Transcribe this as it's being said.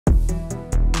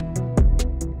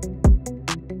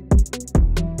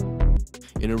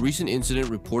In a recent incident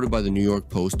reported by the New York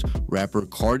Post, rapper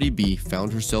Cardi B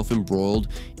found herself embroiled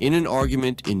in an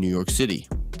argument in New York City.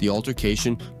 The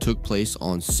altercation took place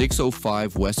on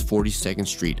 605 West 42nd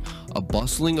Street, a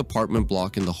bustling apartment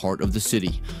block in the heart of the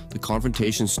city. The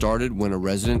confrontation started when a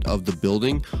resident of the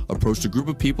building approached a group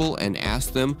of people and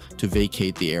asked them to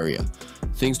vacate the area.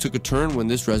 Things took a turn when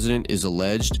this resident is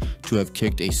alleged to have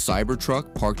kicked a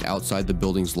Cybertruck parked outside the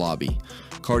building's lobby.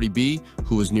 Cardi B,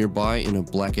 who was nearby in a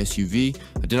black SUV,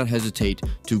 did not hesitate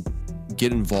to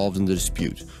get involved in the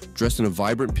dispute. Dressed in a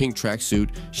vibrant pink tracksuit,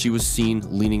 she was seen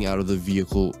leaning out of the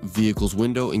vehicle's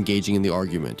window, engaging in the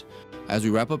argument. As we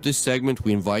wrap up this segment,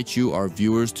 we invite you, our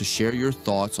viewers, to share your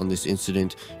thoughts on this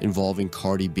incident involving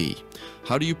Cardi B.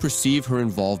 How do you perceive her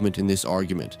involvement in this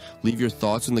argument? Leave your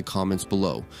thoughts in the comments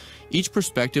below. Each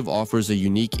perspective offers a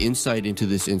unique insight into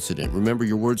this incident. Remember,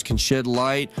 your words can shed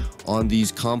light on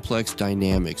these complex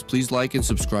dynamics. Please like and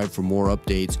subscribe for more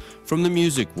updates from the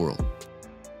music world.